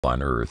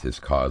on Earth is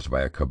caused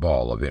by a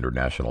cabal of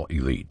international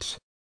elites.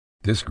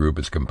 This group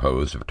is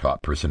composed of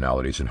top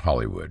personalities in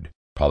Hollywood,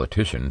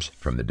 politicians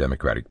from the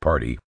Democratic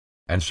Party,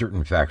 and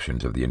certain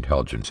factions of the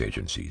intelligence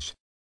agencies.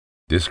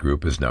 This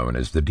group is known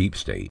as the Deep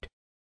State.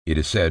 It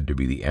is said to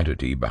be the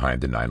entity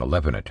behind the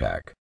 9/11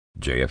 attack,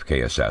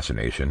 JFK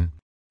assassination,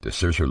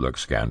 the Look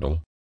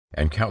scandal,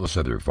 and countless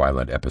other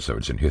violent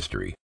episodes in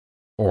history,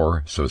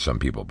 or so some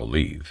people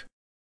believe.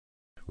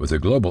 With a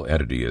global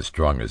entity as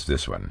strong as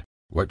this one,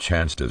 what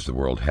chance does the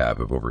world have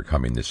of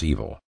overcoming this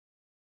evil?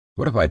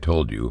 What if I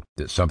told you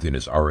that something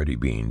is already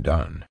being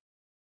done?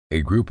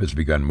 A group has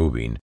begun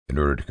moving in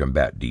order to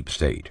combat Deep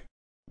State.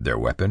 Their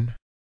weapon?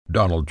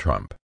 Donald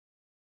Trump.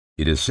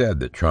 It is said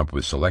that Trump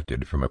was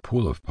selected from a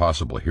pool of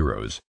possible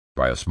heroes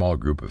by a small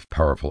group of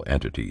powerful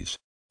entities,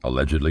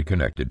 allegedly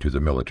connected to the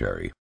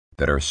military,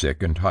 that are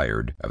sick and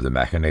tired of the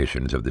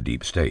machinations of the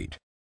Deep State.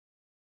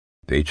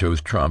 They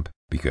chose Trump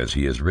because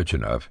he is rich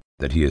enough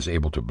that he is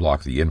able to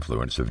block the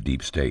influence of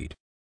Deep State.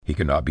 He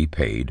cannot be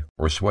paid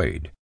or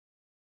swayed.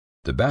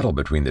 The battle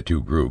between the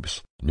two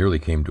groups nearly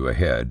came to a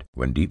head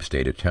when Deep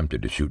State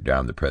attempted to shoot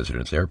down the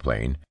president's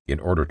airplane in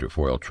order to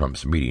foil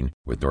Trump's meeting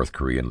with North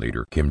Korean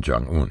leader Kim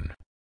Jong-un.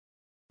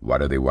 Why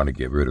do they want to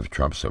get rid of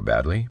Trump so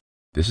badly?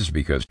 This is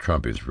because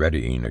Trump is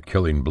readying a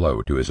killing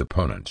blow to his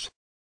opponents,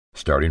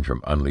 starting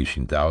from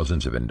unleashing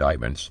thousands of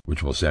indictments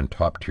which will send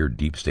top-tier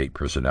Deep State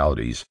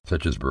personalities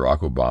such as Barack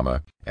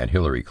Obama and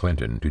Hillary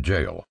Clinton to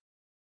jail.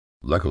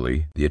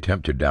 Luckily, the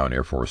attempt to down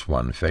Air Force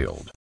One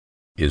failed.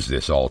 Is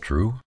this all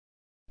true?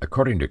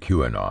 According to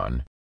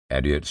QAnon,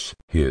 and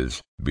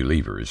his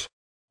believers,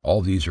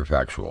 all these are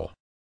factual.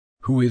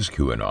 Who is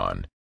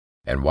QAnon,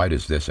 and why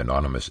does this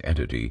anonymous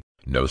entity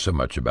know so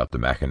much about the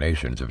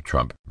machinations of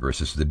Trump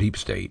versus the Deep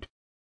State?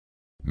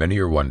 Many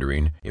are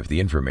wondering if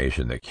the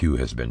information that Q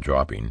has been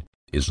dropping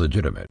is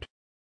legitimate.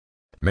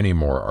 Many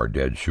more are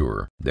dead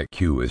sure that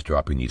Q is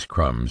dropping these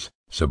crumbs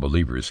so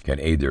believers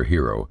can aid their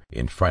hero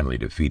in finally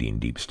defeating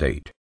Deep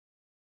State.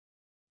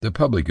 The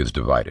public is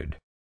divided.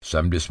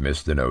 Some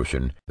dismiss the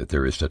notion that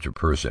there is such a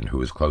person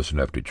who is close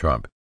enough to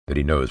Trump that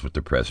he knows what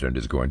the president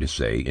is going to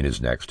say in his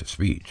next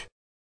speech.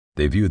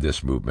 They view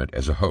this movement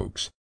as a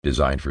hoax,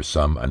 designed for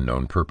some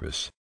unknown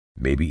purpose.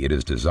 Maybe it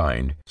is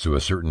designed so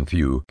a certain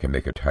few can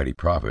make a tidy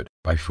profit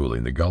by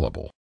fooling the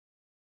gullible.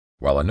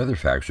 While another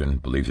faction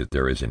believes that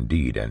there is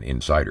indeed an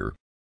insider,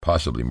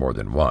 possibly more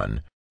than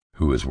one,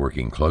 who is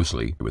working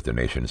closely with the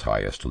nation's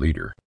highest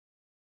leader.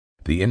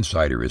 The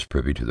insider is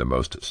privy to the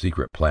most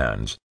secret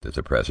plans that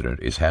the president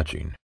is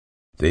hatching.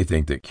 They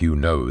think that Q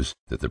knows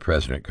that the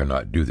president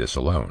cannot do this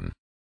alone.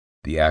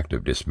 The act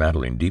of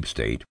dismantling Deep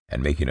State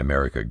and making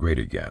America great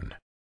again.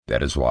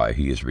 That is why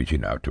he is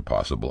reaching out to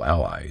possible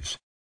allies.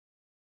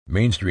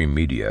 Mainstream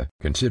media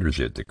considers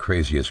it the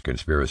craziest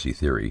conspiracy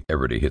theory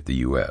ever to hit the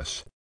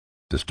U.S.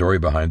 The story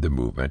behind the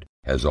movement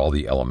has all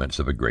the elements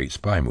of a great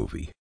spy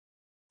movie.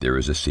 There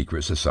is a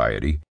secret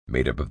society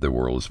made up of the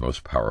world's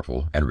most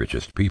powerful and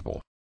richest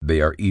people.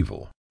 They are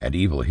evil, and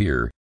evil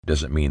here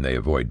doesn't mean they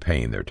avoid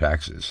paying their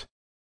taxes.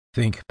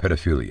 Think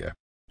pedophilia,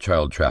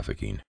 child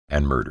trafficking,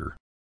 and murder.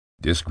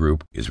 This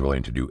group is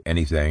willing to do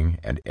anything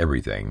and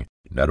everything,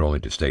 not only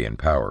to stay in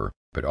power,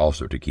 but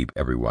also to keep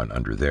everyone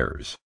under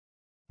theirs.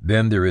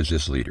 Then there is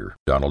this leader,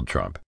 Donald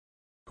Trump,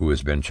 who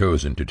has been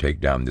chosen to take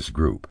down this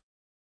group.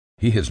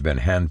 He has been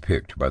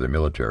handpicked by the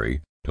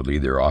military to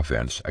lead their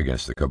offense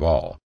against the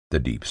cabal, the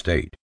Deep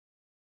State.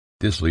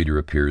 This leader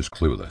appears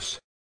clueless,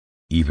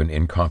 even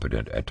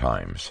incompetent at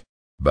times,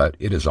 but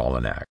it is all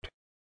an act.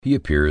 He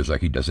appears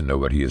like he doesn't know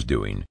what he is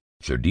doing,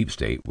 so Deep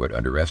State would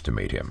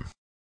underestimate him.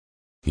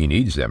 He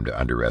needs them to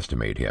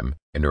underestimate him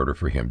in order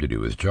for him to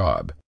do his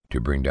job, to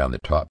bring down the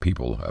top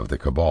people of the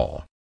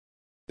cabal.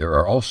 There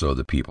are also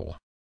the people.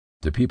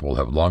 The people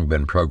have long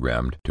been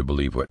programmed to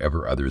believe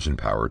whatever others in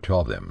power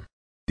tell them.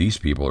 These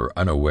people are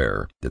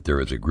unaware that there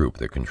is a group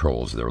that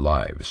controls their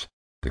lives.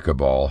 The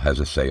cabal has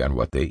a say on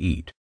what they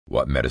eat,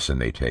 what medicine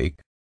they take,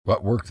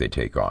 what work they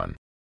take on,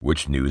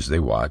 which news they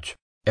watch,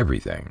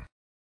 everything.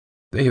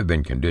 They have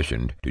been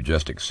conditioned to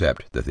just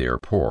accept that they are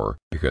poor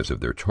because of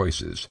their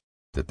choices,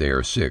 that they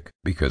are sick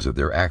because of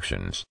their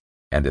actions,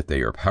 and that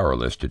they are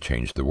powerless to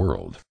change the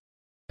world.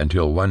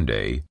 Until one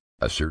day,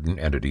 a certain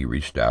entity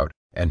reached out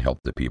and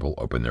helped the people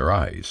open their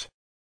eyes.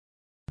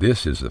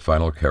 This is the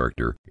final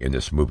character in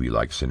this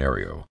movie-like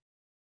scenario,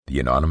 the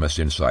anonymous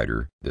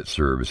insider that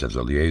serves as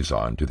a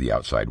liaison to the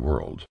outside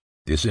world.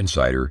 This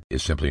insider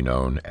is simply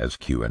known as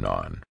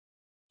QAnon.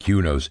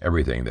 Q knows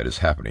everything that is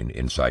happening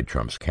inside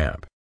Trump's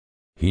camp.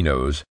 He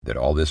knows that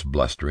all this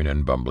blustering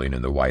and bumbling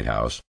in the White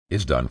House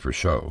is done for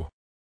show.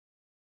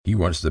 He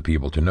wants the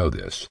people to know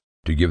this,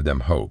 to give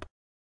them hope,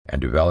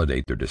 and to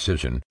validate their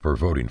decision for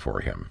voting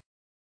for him.